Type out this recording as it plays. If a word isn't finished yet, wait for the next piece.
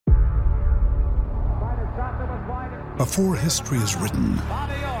Before history is written,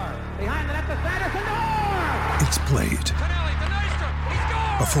 it's played.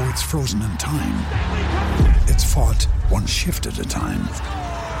 Before it's frozen in time, it's fought one shift at a time.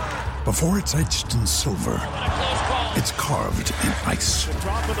 Before it's etched in silver, it's carved in ice.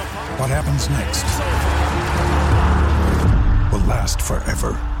 What happens next will last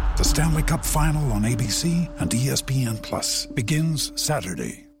forever. The Stanley Cup Final on ABC and ESPN Plus begins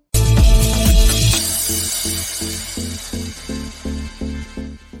Saturday.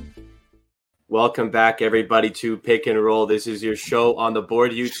 Welcome back, everybody, to Pick and Roll. This is your show on the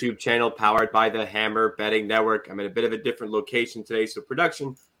Board YouTube channel powered by the Hammer Betting Network. I'm in a bit of a different location today, so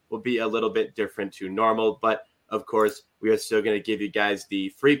production will be a little bit different to normal. But, of course, we are still going to give you guys the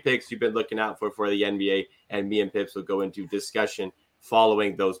free picks you've been looking out for the NBA, and me and Pips will go into discussion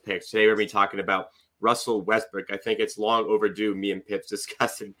following those picks. Today, we're going to be talking about Russell Westbrook. I think it's long overdue, me and Pips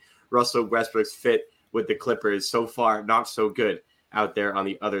discussing Russell Westbrook's fit with the Clippers. So far, not so good out there on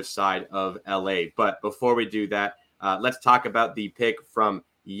the other side of LA. But before we do that, let's talk about the pick from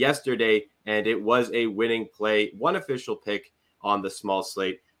yesterday. And it was a winning play, one official pick on the small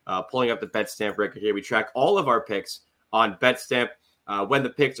slate. Pulling up the BetStamp record here. We track all of our picks on BetStamp. When the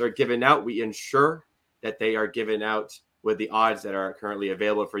picks are given out, we ensure that they are given out with the odds that are currently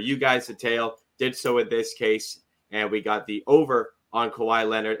available for you guys to tail. Did so in this case. And we got the over on Kawhi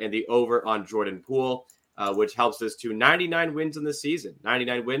Leonard and the over on Jordan Poole. Which helps us to 99 wins in the season.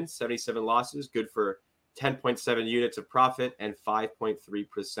 99 wins, 77 losses, good for 10.7 units of profit and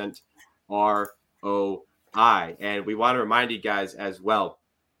 5.3% ROI. And we want to remind you guys as well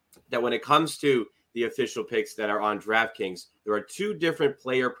that when it comes to the official picks that are on DraftKings, there are two different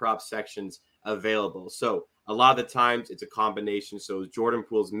player prop sections available. So a lot of the times it's a combination. So Jordan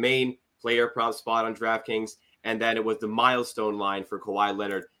Poole's main player prop spot on DraftKings, and then it was the milestone line for Kawhi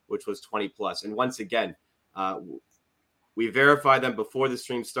Leonard, which was 20 plus. And once again, we verify them before the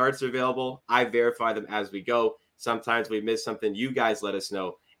stream starts available. I verify them as we go. Sometimes we miss something. You guys let us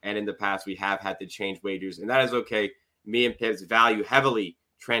know. And in the past, we have had to change wagers, and that is okay. Me and Pips value heavily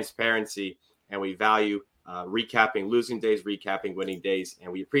transparency, and we value recapping losing days, recapping winning days.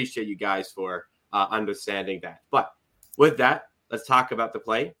 And we appreciate you guys for understanding that. But with that, let's talk about the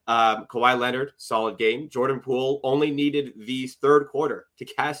play. Kawhi Leonard, solid game. Jordan Poole only needed the third quarter to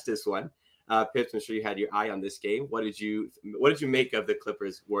cash this one. Pips, I'm sure you had your eye on this game. What did you make of the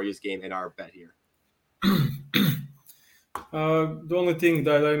Clippers-Warriors game in our bet here? The only thing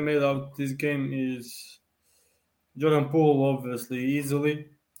that I made out this game is Jordan Poole, obviously, easily.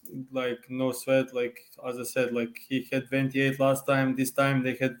 Like, no sweat. Like, as I said, like, he had 28 last time. This time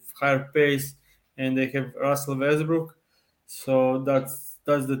they had higher pace, and they have Russell Westbrook. So that's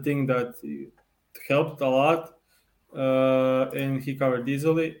the thing that helped a lot. And he covered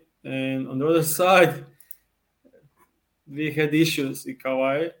easily. And on the other side, we had issues with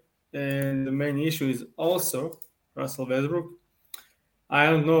Kawhi, and the main issue is also Russell Westbrook. I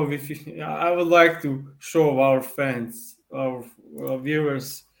don't know I would like to show our fans, our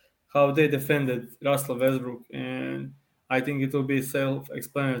viewers, how they defended Russell Westbrook, and I think it will be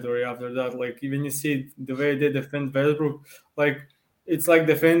self-explanatory after that. Like, when you see the way they defend Westbrook, like, it's like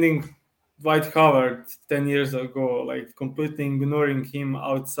defending Dwight Howard 10 years ago, like completely ignoring him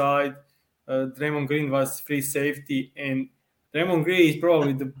outside. Draymond Green was free safety, and Draymond Green is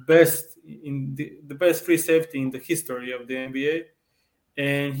probably the best free safety in the history of the NBA.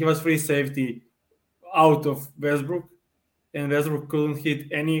 And he was free safety out of Westbrook, and Westbrook couldn't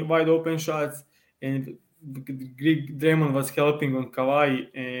hit any wide open shots. And Draymond was helping on Kawhi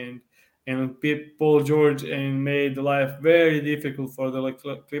and Paul George, and made life very difficult for the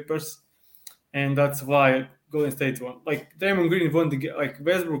Clippers. And that's why Golden State won. Like, Draymond Green won the game. Like,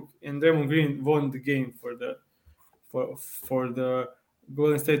 Westbrook and Draymond Green won the game for the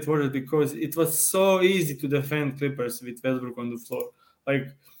Golden State Warriors, because it was so easy to defend Clippers with Westbrook on the floor. Like,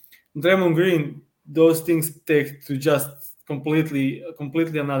 Draymond Green, those things take to just completely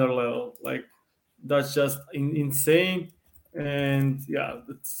another level. Like, that's just insane. And yeah,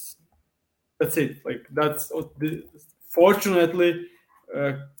 that's it. Like, fortunately,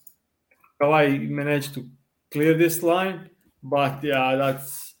 Kawhi managed to clear this line, but yeah,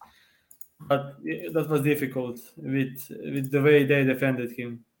 that was difficult with the way they defended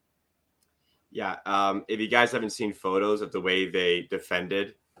him. Yeah, if you guys haven't seen photos of the way they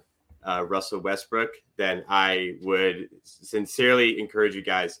defended Russell Westbrook, then I would sincerely encourage you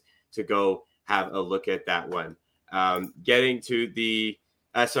guys to go have a look at that one. Going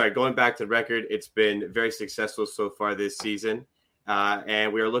back to the record, it's been very successful so far this season.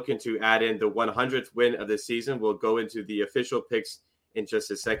 And we are looking to add in the 100th win of the season. We'll go into the official picks in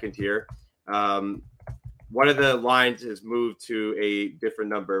just a second here. one of the lines is moved to a different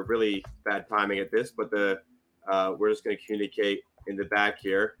number. Really bad timing at this, but we're just going to communicate in the back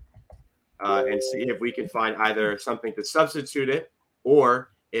here and see if we can find either something to substitute it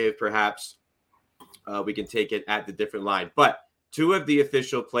or if perhaps we can take it at the different line. But two of the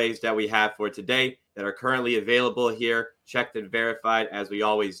official plays that we have for today that are currently available here, checked and verified as we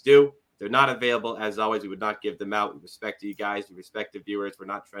always do. If they're not available, as always, we would not give them out. We respect you guys. We respect the viewers. We're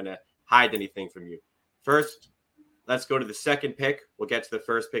not trying to hide anything from you. First, let's go to the second pick. We'll get to the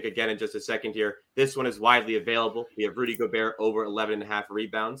first pick again in just a second here. This one is widely available. We have Rudy Gobert over 11.5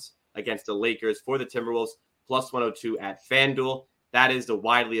 rebounds against the Lakers for the Timberwolves, plus 102 at FanDuel. That is the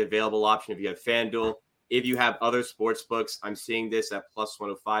widely available option if you have FanDuel. If you have other sports books, I'm seeing this at plus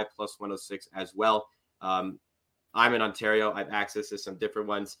 105, plus 106 as well. I'm in Ontario. I've access to some different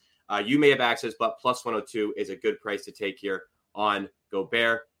ones. You may have access, but plus 102 is a good price to take here on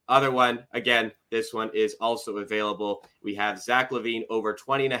Gobert. Other one, again, this one is also available. We have Zach LaVine over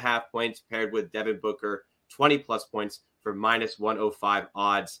 20.5 points paired with Devin Booker, 20-plus points for minus 105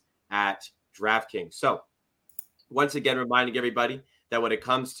 odds at DraftKings. So, once again, reminding everybody that when it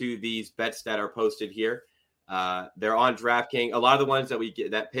comes to these bets that are posted here, they're on DraftKings. A lot of the ones that we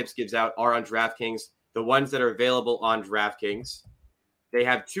get that Pips gives out are on DraftKings. The ones that are available on DraftKings, they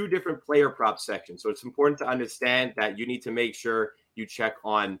have two different player prop sections. So it's important to understand that you need to make sure you check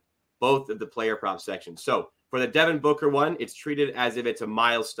on both of the player prop sections. So for the Devin Booker one, it's treated as if it's a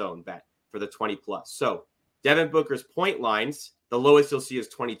milestone bet for the 20 plus. So Devin Booker's point lines, the lowest you'll see is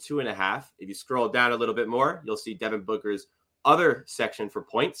 22.5. If you scroll down a little bit more, you'll see Devin Booker's other section for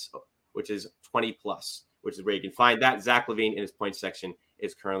points, which is 20 plus, which is where you can find that. Zach LaVine in his point section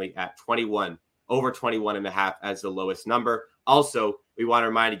is currently at 21, over 21.5 as the lowest number. Also, we want to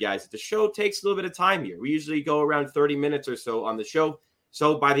remind you guys that the show takes a little bit of time here. We usually go around 30 minutes or so on the show.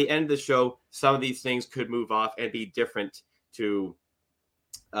 So by the end of the show, some of these things could move off and be different to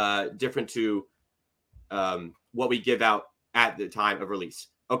what we give out at the time of release.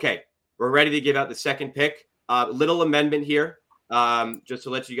 Okay, we're ready to give out the second pick. Little amendment here, just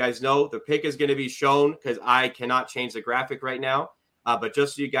to let you guys know. The pick is going to be shown because I cannot change the graphic right now. But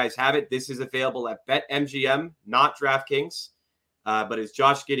just so you guys have it, this is available at BetMGM, not DraftKings. But it's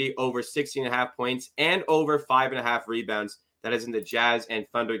Josh Giddey over 16.5 points and over 5.5 rebounds. That is in the Jazz and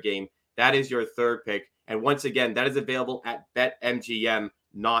Thunder game. That is your third pick. And once again, that is available at BetMGM,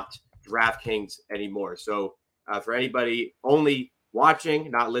 not DraftKings anymore. So for anybody only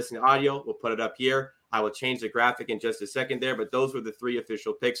watching, not listening to audio, we'll put it up here. I will change the graphic in just a second there. But those were the three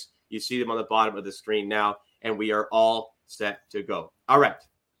official picks. You see them on the bottom of the screen now. And we are all set to go. All right.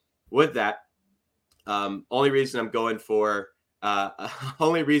 With that, only reason I'm going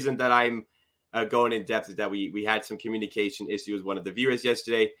in depth is that we had some communication issues with one of the viewers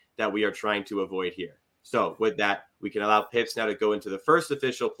yesterday that we are trying to avoid here. So with that, we can allow Pips now to go into the first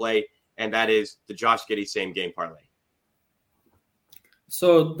official play, and that is the Josh Giddey same game parlay.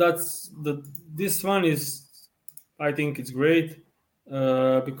 So this one is, I think it's great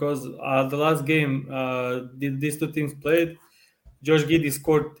because the last game these two teams played, Josh Giddey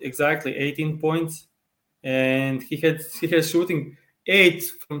scored exactly 18 points, and he has shooting 8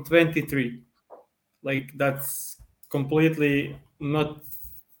 from 23. Like that's completely not.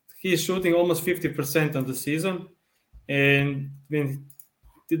 He's shooting almost 50% on the season, and I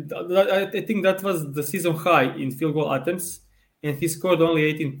think that was the season high in field goal attempts. And he scored only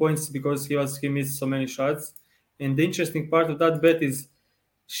 18 points because he missed so many shots. And the interesting part of that bet is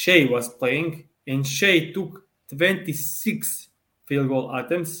Shai was playing, and Shai took 26 field goal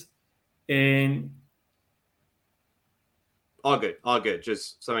attempts. And all good.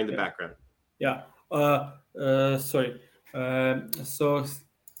 Just something in the background. Yeah. Sorry. So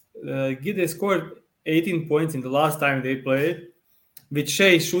Giddey scored 18 points in the last time they played, with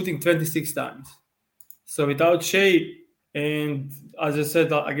Shai shooting 26 times. So without Shai, and as I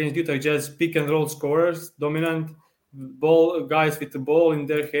said, against Utah Jazz, pick and roll scorers, dominant ball guys with the ball in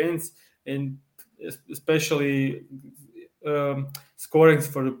their hands, and especially scoring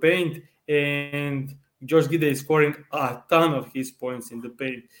for the paint. And Josh Giddey is scoring a ton of his points in the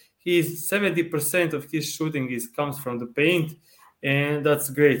paint. 70% of his shooting comes from the paint, and that's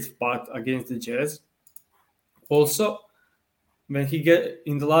a great spot against the Jazz. Also, when he get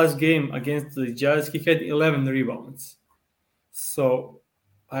in the last game against the Jazz, he had 11 rebounds. So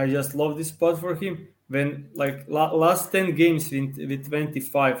I just love this spot for him. When last 10 games with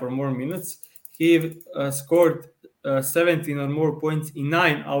 25 or more minutes, he scored 17 or more points in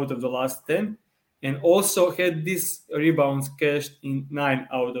 9 out of the last 10, and also had these rebounds cashed in 9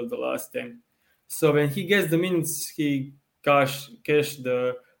 out of the last 10. So when he gets the minutes, he cashed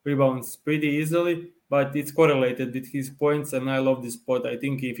the rebounds pretty easily, but it's correlated with his points, and I love this spot. I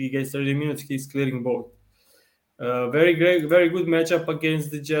think if he gets 30 minutes, he's clearing both. Very great, very good matchup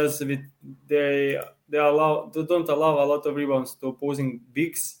against the Jazz. They don't allow a lot of rebounds to opposing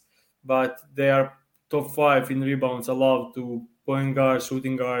bigs, but they are top 5 in rebounds allowed to point guard,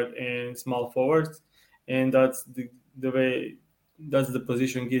 shooting guard, and small forwards, and that's the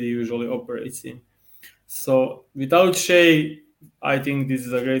position Giddey usually operates in. So without Shea, I think this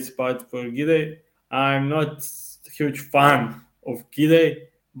is a great spot for Giddey. I'm not a huge fan of Giddey,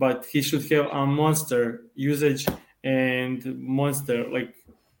 but he should have a monster usage and monster, like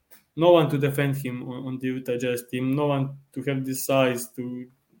no one to defend him on the Utah Jazz team, no one to have this size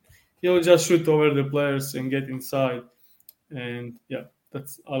he'll just shoot over the players and get inside. And yeah,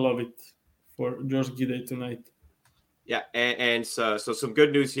 I love it for Josh Giddey tonight. Yeah, and so some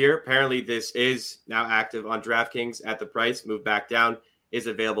good news here. Apparently, this is now active on DraftKings at the price. Moved back down. Is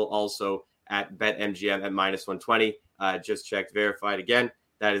available also at BetMGM at -120. Just checked, verified again.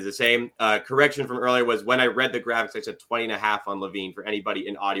 That is the same. Correction from earlier was when I read the graphics, I said 20.5 on LaVine for anybody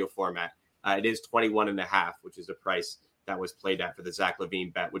in audio format. It is 21.5, which is the price that was played at for the Zach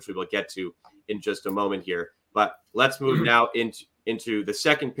LaVine bet, which we will get to in just a moment here. But let's move now into the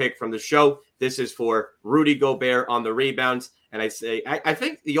second pick from the show. This is for Rudy Gobert on the rebounds. And I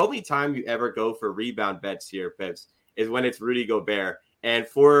think the only time you ever go for rebound bets here, Pips, is when it's Rudy Gobert. And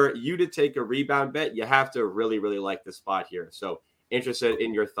for you to take a rebound bet, you have to really, really like the spot here. So interested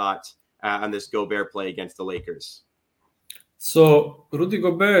in your thoughts on this Gobert play against the Lakers. So Rudy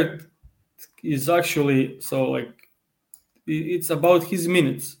Gobert is actually, it's about his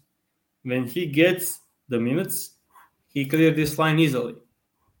minutes. When he gets the minutes, he cleared this line easily.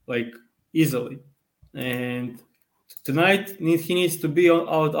 And tonight, he needs to be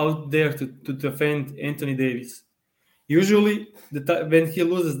out there to defend Anthony Davis. Usually, when he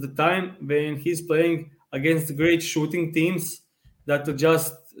loses the time, when he's playing against great shooting teams that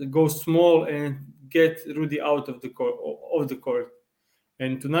just go small and get Rudy out of the court.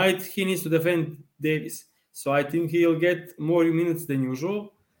 And tonight, he needs to defend Davis. So I think he'll get more minutes than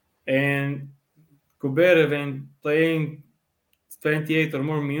usual. And Gobert, when playing 28 or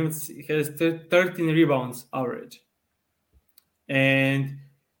more minutes, has 13 rebounds average. And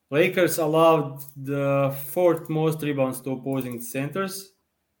Lakers allowed the 4th most rebounds to opposing centers.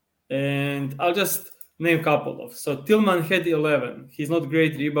 And I'll just name a couple of. So Tillman had 11. He's not a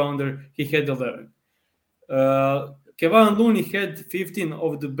great rebounder. He had 11. Kevon Looney had 15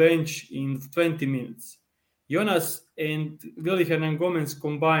 off the bench in 20 minutes. Jonas and Willy Hernangomez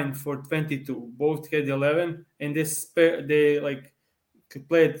combined for 22. Both had 11, and they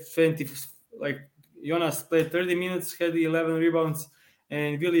played 20. Jonas played 30 minutes, had 11 rebounds,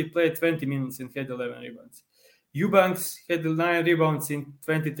 and Willy played 20 minutes and had 11 rebounds. Eubanks had 9 rebounds in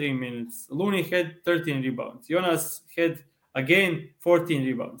 23 minutes. Looney had 13 rebounds. Jonas had again 14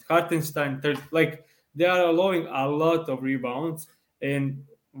 rebounds. Hartenstein 30. They are allowing a lot of rebounds, and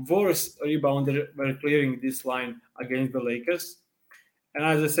worse rebounder were clearing this line against the Lakers. And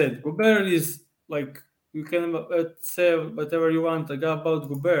as I said, Gobert is you can say whatever you want about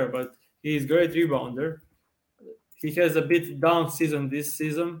Gobert, but he is a great rebounder. He has a bit down season this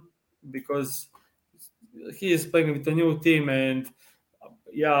season because he is playing with a new team and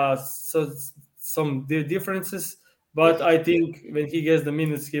so some differences. But I think when he gets the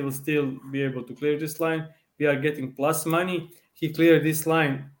minutes, he will still be able to clear this line. We are getting plus money. He cleared this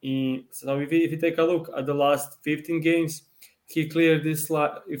line. So if you take a look at the last 15 games, he cleared this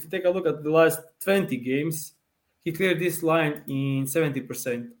line. If you take a look at the last 20 games, he cleared this line in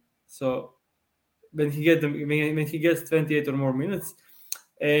 70%. So when he gets 28 or more minutes,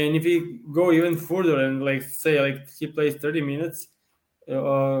 and if you go even further and he plays 30 minutes,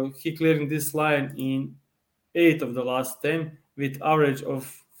 he clearing this line in 8 of the last 10 with average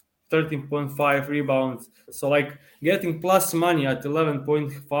of 13.5 rebounds. So getting plus money at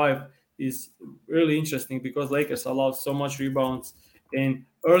 11.5 is really interesting because Lakers allowed so much rebounds. And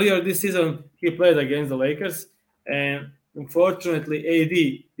earlier this season, he played against the Lakers. And unfortunately,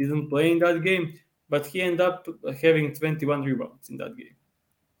 AD didn't play in that game, but he ended up having 21 rebounds in that game.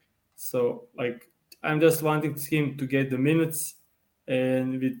 So I'm just wanting him to get the minutes.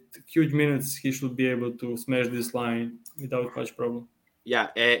 And with huge minutes, he should be able to smash this line without much problem. Yeah,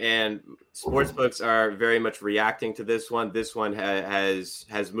 and sportsbooks are very much reacting to this one. This one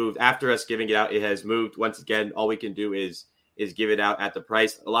has moved after us giving it out. It has moved once again. All we can do is give it out at the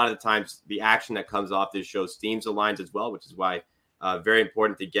price. A lot of the times, the action that comes off this show steams the lines as well, which is why very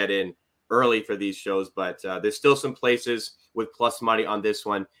important to get in early for these shows. But there's still some places with plus money on this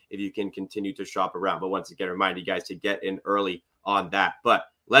one if you can continue to shop around. But once again, remind you guys to get in early on that. But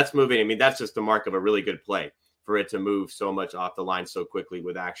let's move in. I mean, that's just the mark of a really good play for it to move so much off the line so quickly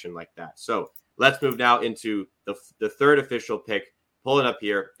with action like that. So let's move now into the third official pick. Pulling up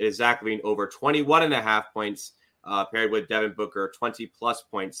here, it is Zach LaVine over 21.5 points, paired with Devin Booker, 20-plus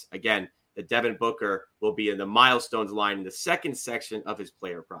points. Again, the Devin Booker will be in the milestones line in the second section of his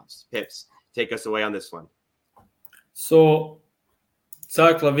player props. Pips, take us away on this one. So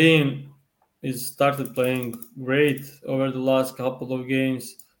Zach LaVine is started playing great over the last couple of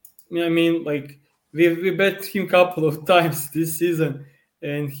games. I mean, like we bet him a couple of times this season,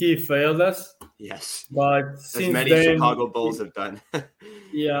 and he failed us. Yes, but as since many then, Chicago Bulls have done.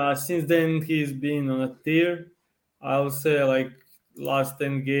 Yeah, since then he's been on a tear. I would say like last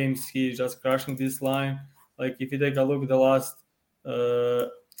 10 games he's just crushing this line. Like if you take a look at the last, I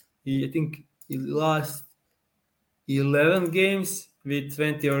think he lost 11 games with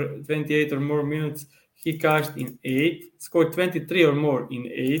 20 or 28 or more minutes. He cashed in 8, scored 23 or more in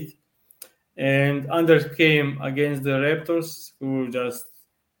 8, and under came against the Raptors, who just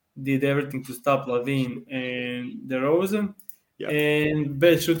did everything to stop LaVine and DeRozan. Yep. And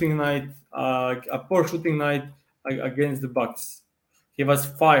bad shooting night, a poor shooting night against the Bucks. He was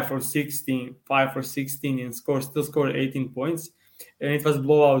 5 for 16, and still scored 18 points. And it was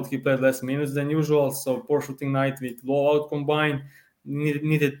blowout. He played less minutes than usual, so poor shooting night with blowout combined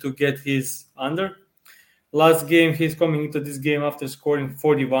needed to get his under. Last game, he's coming into this game after scoring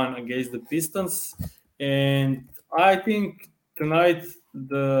 41 against the Pistons. And I think tonight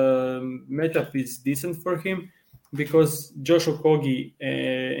the matchup is decent for him because Josh Okogie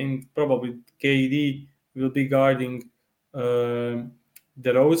and probably KD will be guarding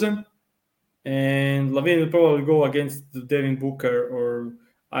DeRozan. And LaVine will probably go against Devin Booker,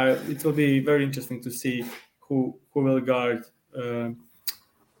 it will be very interesting to see who will guard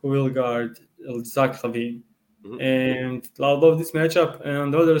Zach LaVine. Mm-hmm. And I love this matchup. And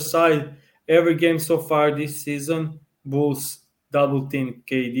on the other side, every game so far this season, Bulls double team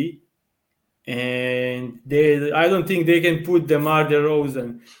KD, and I don't think they can put DeMar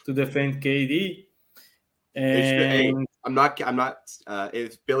DeRozan to defend KD. And I'm not.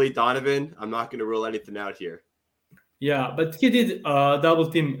 It's Billy Donovan. I'm not going to rule anything out here. Yeah, but he did double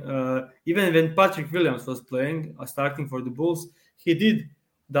team even when Patrick Williams was playing, starting for the Bulls. He did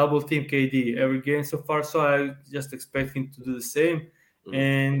double team KD every game so far, so I just expect him to do the same. Mm-hmm.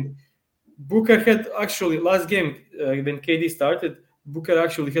 And Booker had actually last game when KD started, Booker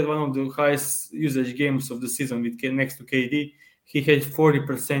actually had one of the highest usage games of the season with next to KD. He had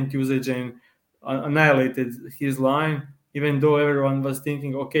 40% usage and annihilated his line, even though everyone was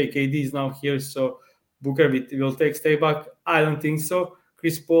thinking, okay, KD is now here, so Booker will take step back. I don't think so.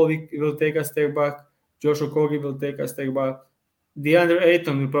 Chris Paul will take a step back. Josh Okogie will take a step back. DeAndre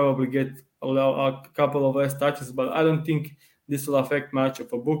Ayton will probably get a couple of less touches, but I don't think this will affect much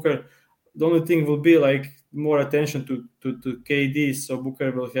of a Booker. The only thing will be like more attention to KD, so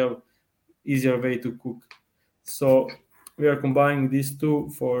Booker will have easier way to cook. So we are combining these two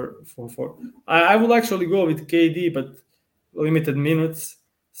for. I will actually go with KD, but limited minutes.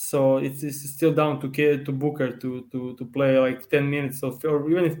 So it's still down to Booker to play like 10 minutes or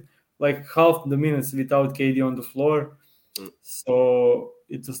even if like half the minutes without KD on the floor. So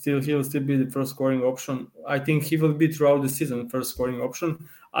he'll still be the first scoring option. I think he will be throughout the season first scoring option.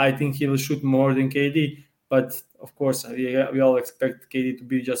 I think he will shoot more than KD, but of course we all expect KD to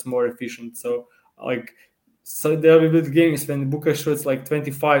be just more efficient. So there will be games when Booker shoots like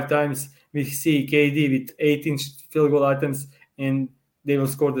 25 times. We see KD with 18 field goal attempts, and they will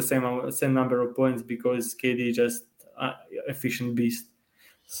score the same number of points because KD is just efficient beast.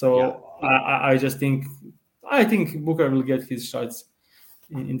 So yeah. I think Booker will get his shots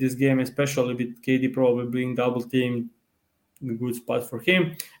in this game, especially with KD probably being double teamed. A good spot for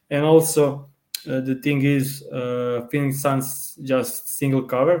him. And also the thing is Phoenix Suns just single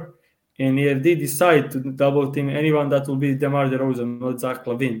cover, and if they decide to double team anyone, that will be DeMar DeRozan, not Zach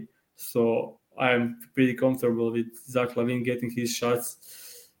LaVine. So I'm pretty comfortable with Zach LaVine getting his shots.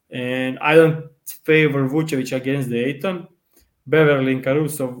 And I don't favor Vucevic against the Ayton. Beverly and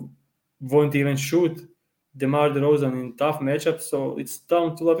Caruso won't even shoot DeMar DeRozan in tough matchups, so it's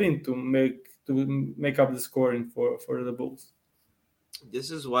down to LaVine to make up the scoring for the Bulls.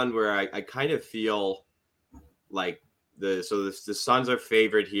 This is one where I kind of feel like the Suns are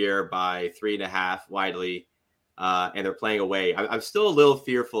favored here by 3.5 widely, and they're playing away. I'm still a little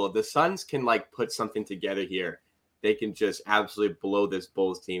fearful. If the Suns can like put something together here, they can just absolutely blow this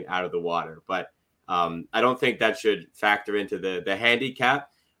Bulls team out of the water. But I don't think that should factor into the handicap.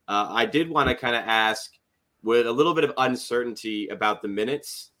 I did want to kind of ask, with a little bit of uncertainty about the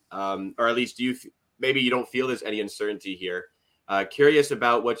minutes, or at least maybe you don't feel there's any uncertainty here. Curious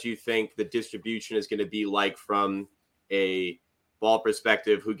about what you think the distribution is going to be like from a ball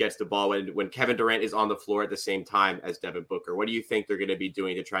perspective, who gets the ball when Kevin Durant is on the floor at the same time as Devin Booker. What do you think they're going to be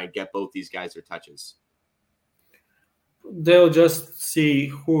doing to try and get both these guys their touches? They'll just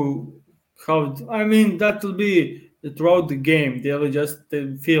see that will be throughout the game.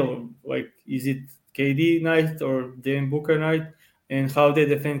 They feel like, is it KD night or Devin Booker night, and how they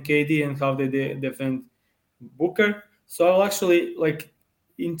defend KD and how they defend Booker. So I'll actually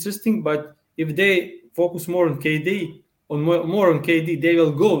interesting, but if they focus more on KD, more on KD, they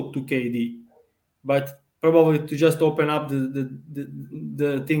will go to KD, but probably to just open up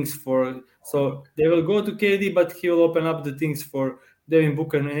the things for. So they will go to KD, but he will open up the things for Devin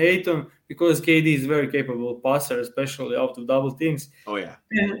Booker and Ayton, because KD is very capable passer, especially out of double teams. Oh yeah.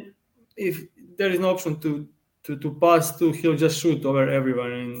 And if there is no option to pass to, he'll just shoot over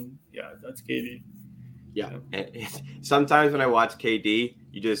everyone, and yeah, that's KD. Yeah. And sometimes when I watch KD,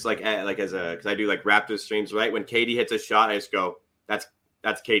 you just because I do Raptors streams, right? When KD hits a shot, I just go, that's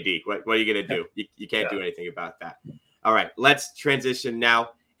KD. What are you going to do? You can't do anything about that. All right, let's transition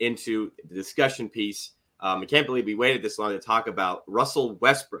now into the discussion piece. I can't believe we waited this long to talk about Russell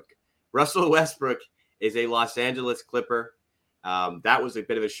Westbrook. Russell Westbrook is a Los Angeles Clipper. That was a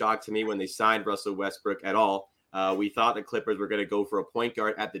bit of a shock to me when they signed Russell Westbrook at all. We thought the Clippers were going to go for a point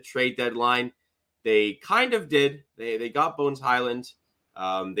guard at the trade deadline. They kind of did. They got Bones Highland.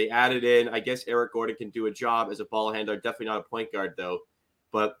 They added in, I guess Eric Gordon can do a job as a ball handler. Definitely not a point guard, though.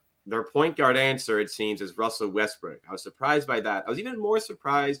 But their point guard answer, it seems, is Russell Westbrook. I was surprised by that. I was even more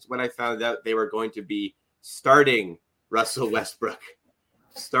surprised when I found out they were going to be starting Russell Westbrook.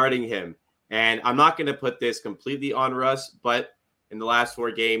 Starting him. And I'm not going to put this completely on Russ, but in the last 4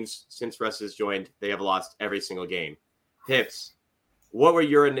 games since Russ has joined, they have lost every single game. Hips, what were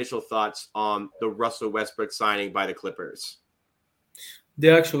your initial thoughts on the Russell Westbrook signing by the Clippers? They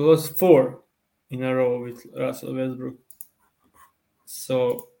actually lost 4 in a row with Russell Westbrook.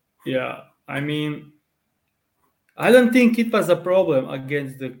 So, yeah, I don't think it was a problem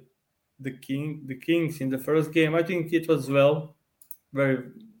against the Kings in the first game. I think it was no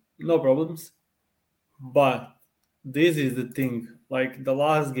problems. But this is the thing, like the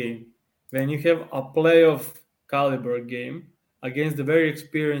last game, when you have a playoff caliber game against the very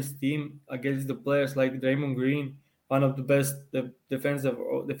experienced team, against the players like Draymond Green, one of the best defensive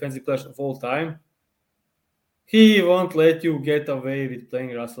players of all time, he won't let you get away with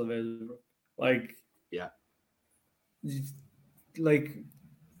playing Russell Westbrook.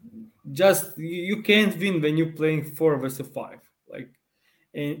 Just you can't win when you're playing 4 versus 5.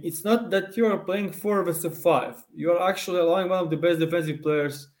 And it's not that you are playing 4 versus 5. You are actually allowing one of the best defensive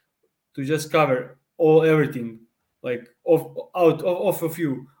players to just cover everything, off of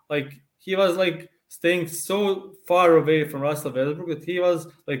you. He was staying so far away from Russell Westbrook that he was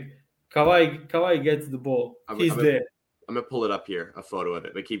Kawhi gets the ball. He's there. I'm gonna pull it up here, a photo of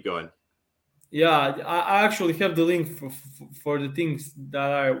it, but keep going. Yeah, I actually have the link for the things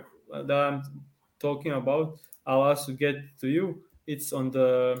that I'm talking about. I'll also get to you. It's on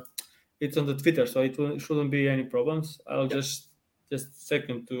the Twitter, so it shouldn't be any problems. I'll just a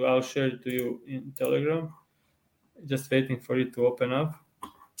second I'll share it to you in Telegram. Just waiting for it to open up.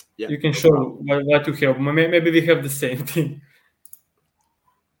 Yeah, you can show what you have. Maybe we have the same thing.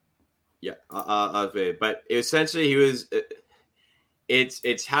 Yeah, but essentially he was.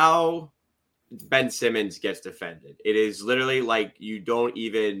 It's how Ben Simmons gets defended. It is literally like you don't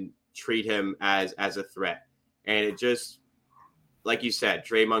even treat him as a threat, and it just, like you said,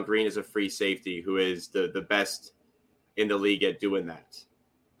 Draymond Green is a free safety who is the best in the league at doing that.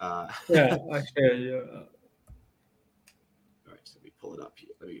 Yeah, I share. Yeah. All right, so let me pull it up here.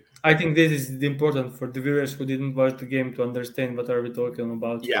 I think this is important for the viewers who didn't watch the game to understand what are we talking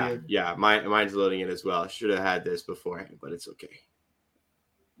about. Here. Yeah. Mine's loading it as well. I should have had this beforehand, but it's okay.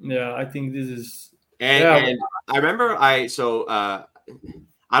 Yeah, I think this is. And I remember I don't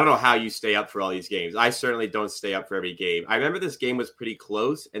know how you stay up for all these games. I certainly don't stay up for every game. I remember this game was pretty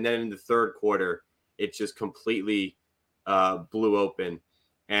close, and then in the third quarter, it just completely blew open.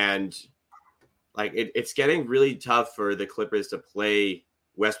 And it's getting really tough for the Clippers to play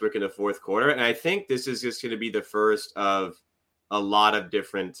Westbrook in the fourth quarter. And I think this is just going to be the first of a lot of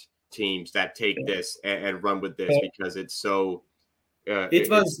different teams that take this and run with this because it's so. I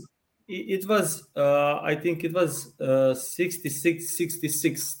think it was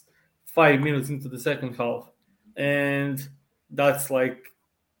 66, 5 minutes into the second half. And that's for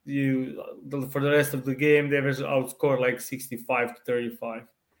the rest of the game, they were outscored 65-35.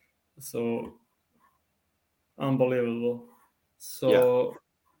 So unbelievable. So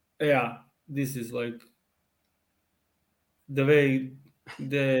yeah, this is the way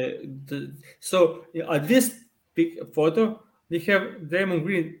the so at this photo they have Draymond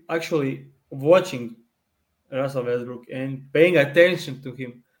Green actually watching Russell Westbrook and paying attention to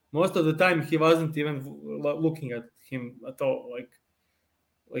him. Most of the time, he wasn't even looking at him at all. Like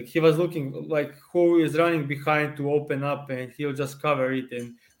he was looking like who is running behind to open up, and he'll just cover it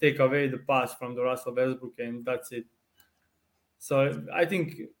and take away the pass from the Russell Westbrook, and that's it. So I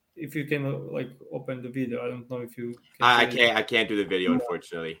think if you can like open the video, I don't know if you can. I can't do the video,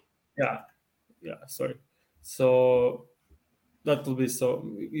 unfortunately. Yeah, sorry. So that will be so.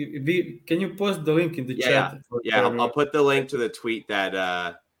 Can you post the link in the chat? Yeah. I'll put the link to the tweet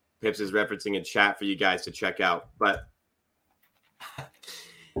that Pips is referencing in chat for you guys to check out. But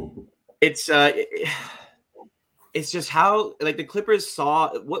it's just how like the Clippers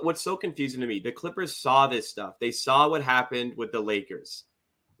saw what's so confusing to me. The Clippers saw this stuff. They saw what happened with the Lakers.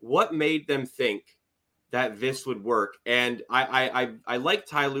 What made them think that this would work? And I like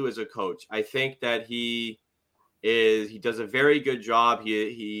Ty Lue as a coach. I think that he does a very good job.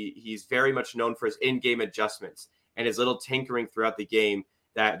 He's very much known for his in-game adjustments and his little tinkering throughout the game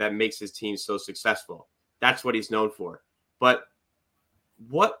that makes his team so successful. That's what he's known for. But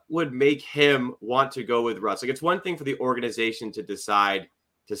what would make him want to go with Russ? Like, it's one thing for the organization to decide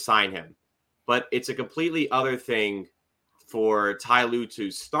to sign him, but it's a completely other thing for Ty Lue to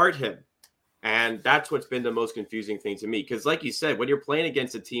start him. And that's what's been the most confusing thing to me. Because like you said, when you're playing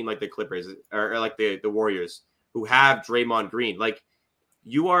against a team like the Clippers or like the Warriors who have Draymond Green, like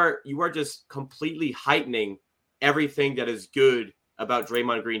you are just completely heightening everything that is good about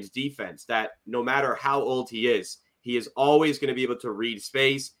Draymond Green's defense, that no matter how old he is always going to be able to read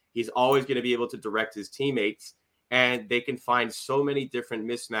space. He's always going to be able to direct his teammates, and they can find so many different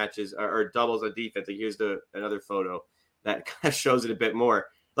mismatches or doubles on defense. Like here's another photo that kind of shows it a bit more.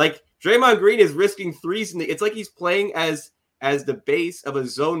 Like Draymond Green is risking threes. It's like he's playing as the base of a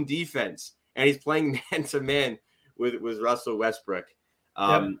zone defense, and he's playing man to man with Russell Westbrook.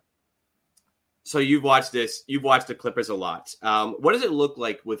 So you've watched this. You've watched the Clippers a lot. What does it look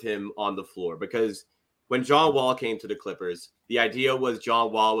like with him on the floor? Because when John Wall came to the Clippers, the idea was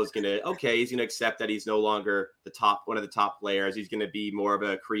John Wall was he's going to accept that he's no longer one of the top players. He's going to be more of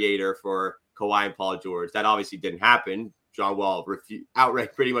a creator for Kawhi and Paul George. That obviously didn't happen. John Wall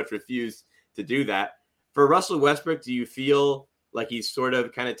outright pretty much refused to do that. For Russell Westbrook, do you feel like he's sort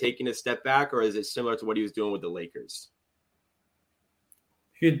of kind of taking a step back, or is it similar to what he was doing with the Lakers?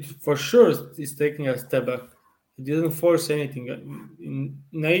 He for sure is taking a step back. He didn't force anything in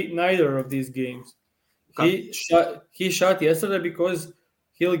neither of these games. Okay. He shot yesterday because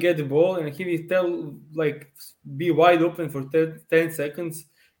he'll get the ball and he will be wide open for 10 seconds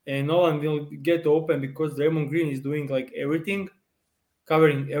and no one will get open because Draymond Green is doing like everything,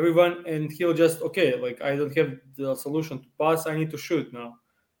 covering everyone, and he'll just I don't have the solution to pass, I need to shoot now.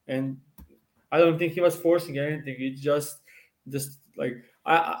 And I don't think he was forcing anything. It's just like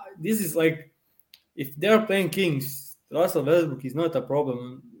this is like if they're playing Kings, Russell Westbrook is not a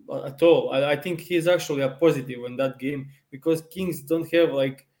problem at all. I think he's actually a positive in that game because Kings don't have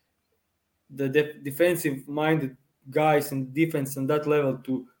like the defensive-minded guys and defense on that level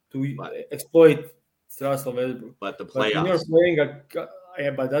to exploit Russell Westbrook. But the playoffs. But when you're playing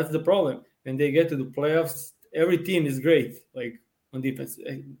but that's the problem. When they get to the playoffs, every team is great, like on defense.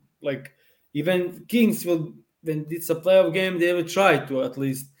 Like even Kings will, when it's a playoff game, they will try to at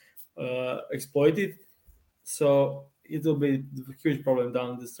least exploit it. So it will be a huge problem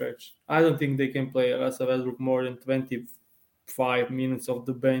down the stretch. I don't think they can play Russell Westbrook more than 25 minutes off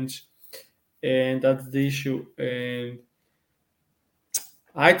the bench, and that's the issue. And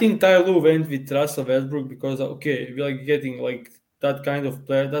I think Ty Lue went with Russell Westbrook because we are getting like that kind of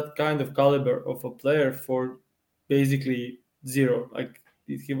player, that kind of caliber of a player for basically zero. Like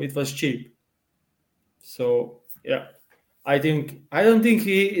it was cheap. So yeah, I don't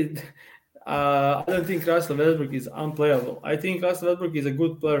think Russell Westbrook is unplayable. I think Russell Westbrook is a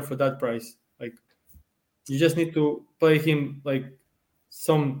good player for that price. Like you just need to play him like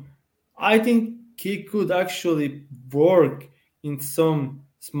some. I think he could actually work in some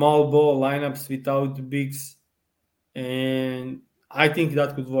small ball lineups without the bigs, and I think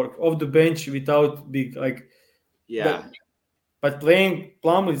that could work off the bench without big But playing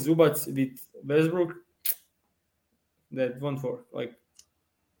Plumlee, Zubac with Westbrook, that won't work. Like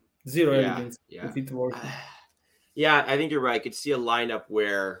zero evidence if it works. Yeah, I think you're right. I could see a lineup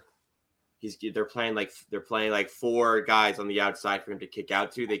where they're playing like four guys on the outside for him to kick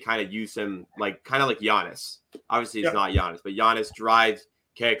out to. They kind of use him like Giannis. Obviously, it's not Giannis, but Giannis drives,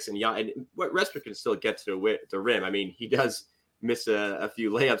 kicks, and Westbrook can still get to the rim. I mean, he does miss a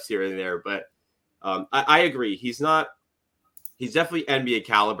few layups here and there, but I agree. He's not he's definitely NBA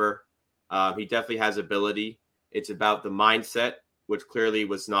caliber. He definitely has ability. It's about the mindset, which clearly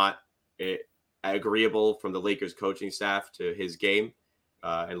was not agreeable from the Lakers coaching staff to his game,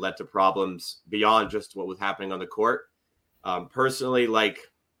 and led to problems beyond just what was happening on the court. Personally,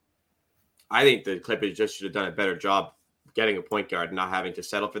 I think the Clippers just should have done a better job getting a point guard and not having to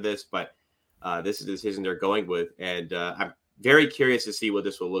settle for this. But this is the decision they're going with. And I'm very curious to see what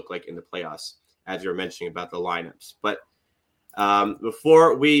this will look like in the playoffs, as you're mentioning about the lineups. But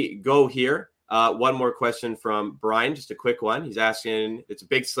before we go here, one more question from Brian, just a quick one. He's asking, it's a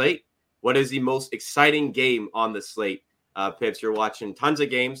big slate. What is the most exciting game on the slate? Pips, you're watching tons of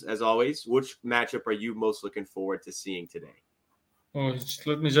games, as always. Which matchup are you most looking forward to seeing today? Oh,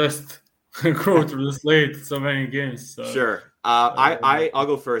 let me just go through the slate. So many games. So. Sure. I'll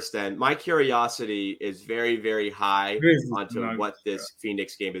go first then. My curiosity is very, very high onto what this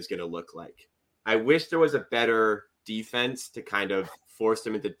Phoenix game is going to look like. I wish there was a better defense to kind of force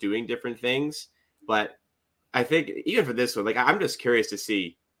them into doing different things. But I think even for this one, I'm just curious to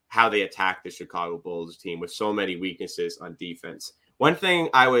see how they attack the Chicago Bulls team with so many weaknesses on defense. One thing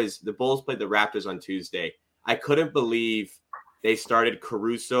the Bulls played the Raptors on Tuesday. I couldn't believe they started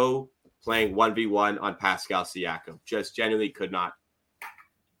Caruso playing 1v1 on Pascal Siakam. Just genuinely could not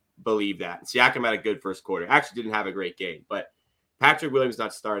believe that. Siakam had a good first quarter. Actually didn't have a great game, but Patrick Williams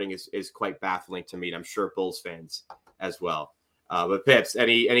not starting is quite baffling to me, and I'm sure Bulls fans as well. But Pips,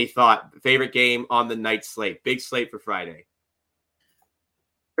 any thought? Favorite game on the night slate? Big slate for Friday.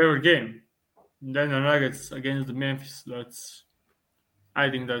 Favorite game? Denver Nuggets against the Memphis. I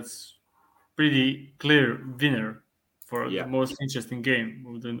think that's pretty clear winner for the most interesting game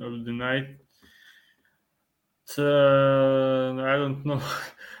of the night. I don't know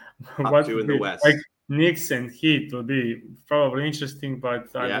what to in the West. Knicks and Heat will be probably interesting,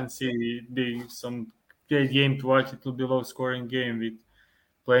 but I don't see it being some great game to watch. It will be a low-scoring game with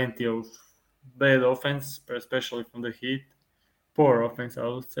plenty of bad offense, especially from the Heat. Poor offense, I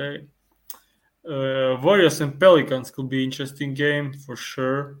would say. Warriors and Pelicans could be interesting game for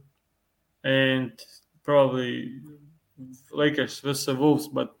sure, and probably Lakers versus Wolves.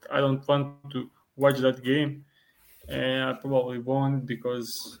 But I don't want to watch that game, and I probably won't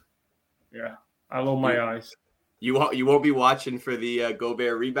because, I love my eyes. You won't be watching for the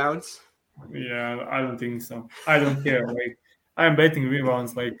Gobert rebounds? Yeah, I don't think so. I don't care. I'm betting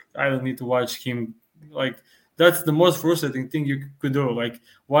rebounds. I don't need to watch him. That's the most frustrating thing you could do.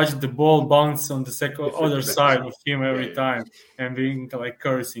 Watch the ball bounce on the other side of him every time and being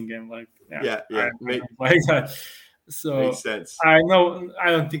cursing him. Like that. So makes sense. I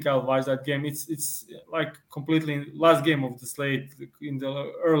don't think I'll watch that game. It's completely last game of the slate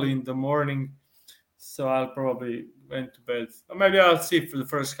early in the morning. So I'll probably went to bed. Or maybe I'll see for the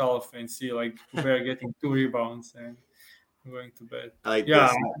first half and see we're getting 2 rebounds and going to bed.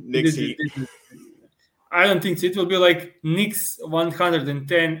 Knicks Heat. I don't think so. It will be Knicks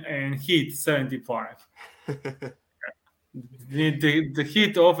 110 and Heat 75. The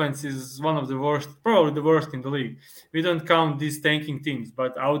Heat offense is one of the worst, probably the worst in the league. We don't count these tanking teams,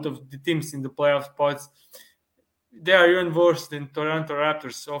 but out of the teams in the playoff spots, they are even worse than Toronto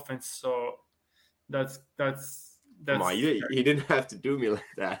Raptors offense. So that's. Come on, you didn't have to do me like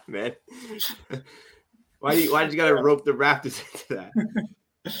that, man. Why did you gotta rope the Raptors into that?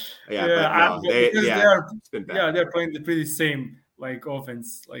 It's been bad. They're playing the pretty same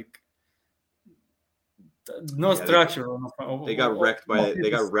offense, no structure. They got wrecked by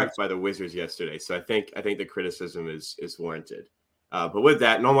the Wizards yesterday, so I think the criticism is warranted. But with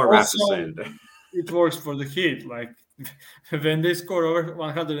that, no more Raptors land. It works for the Heat. When they score over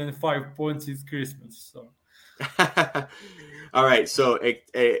 105 points, it's Christmas. So. All right, so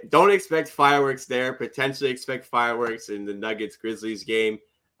don't expect fireworks there. Potentially expect fireworks in the Nuggets-Grizzlies game.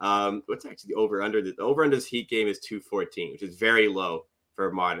 What's actually the over-under? The over-under this Heat game is 214, which is very low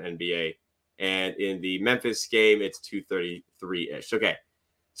for modern NBA. And in the Memphis game, it's 233-ish. Okay,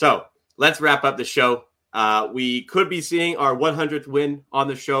 so let's wrap up the show. We could be seeing our 100th win on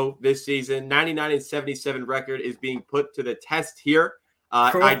the show this season. 99-77 record is being put to the test here.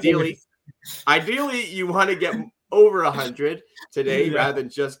 Ideally, you want to get over 100 today rather than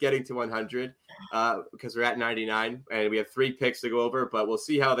just getting to 100 because we're at 99 and we have 3 picks to go over, but we'll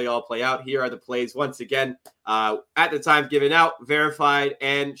see how they all play out. Here are the plays once again at the time given out, verified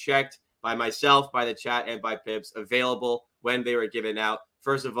and checked by myself, by the chat, and by Pips, available when they were given out.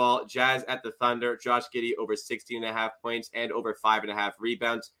 First of all, Jazz at the Thunder, Josh Giddey over 16.5 points and over 5.5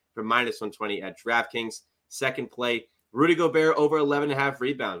 rebounds for -120 at DraftKings. Second play, Rudy Gobert over 11.5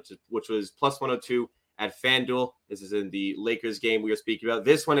 rebounds, which was +102 at FanDuel. This is in the Lakers game we were speaking about.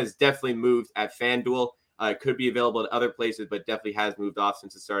 This one has definitely moved at FanDuel. It could be available at other places, but definitely has moved off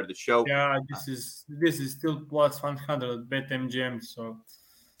since the start of the show. Yeah, this is still plus 100 BetMGM. So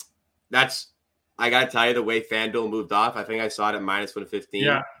I gotta tell you, the way FanDuel moved off, I think I saw it at minus 115.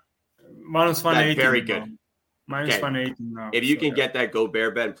 Yeah, minus 180. Very good. Minus 180 now. If you can get that, go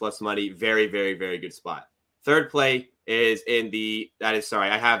bear bet and plus money. Very, very, very good spot. Third play is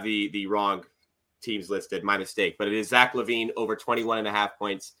I have the wrong teams listed. My mistake. But it is Zach LaVine over 21.5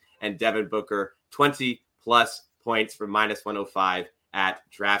 points and Devin Booker 20 plus points for minus 105 at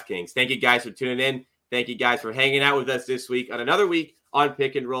DraftKings. Thank you guys for tuning in. Thank you guys for hanging out with us this week on another week on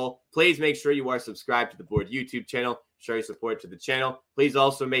Pick and Roll. Please make sure you are subscribed to the Board YouTube channel. Show your support to the channel. Please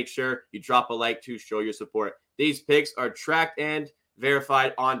also make sure you drop a like to show your support. These picks are tracked and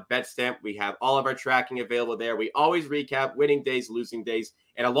verified on BetStamp. We have all of our tracking available there. We always recap winning days, losing days.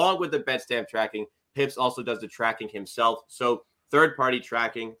 And along with the BetStamp tracking, Pips also does the tracking himself. So third-party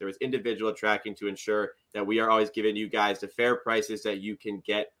tracking, there is individual tracking to ensure that we are always giving you guys the fair prices that you can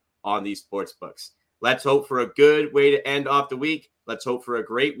get on these sports books. Let's hope for a good way to end off the week. Let's hope for a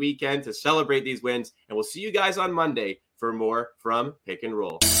great weekend to celebrate these wins. And we'll see you guys on Monday for more from Pick and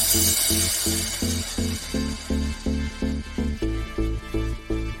Roll.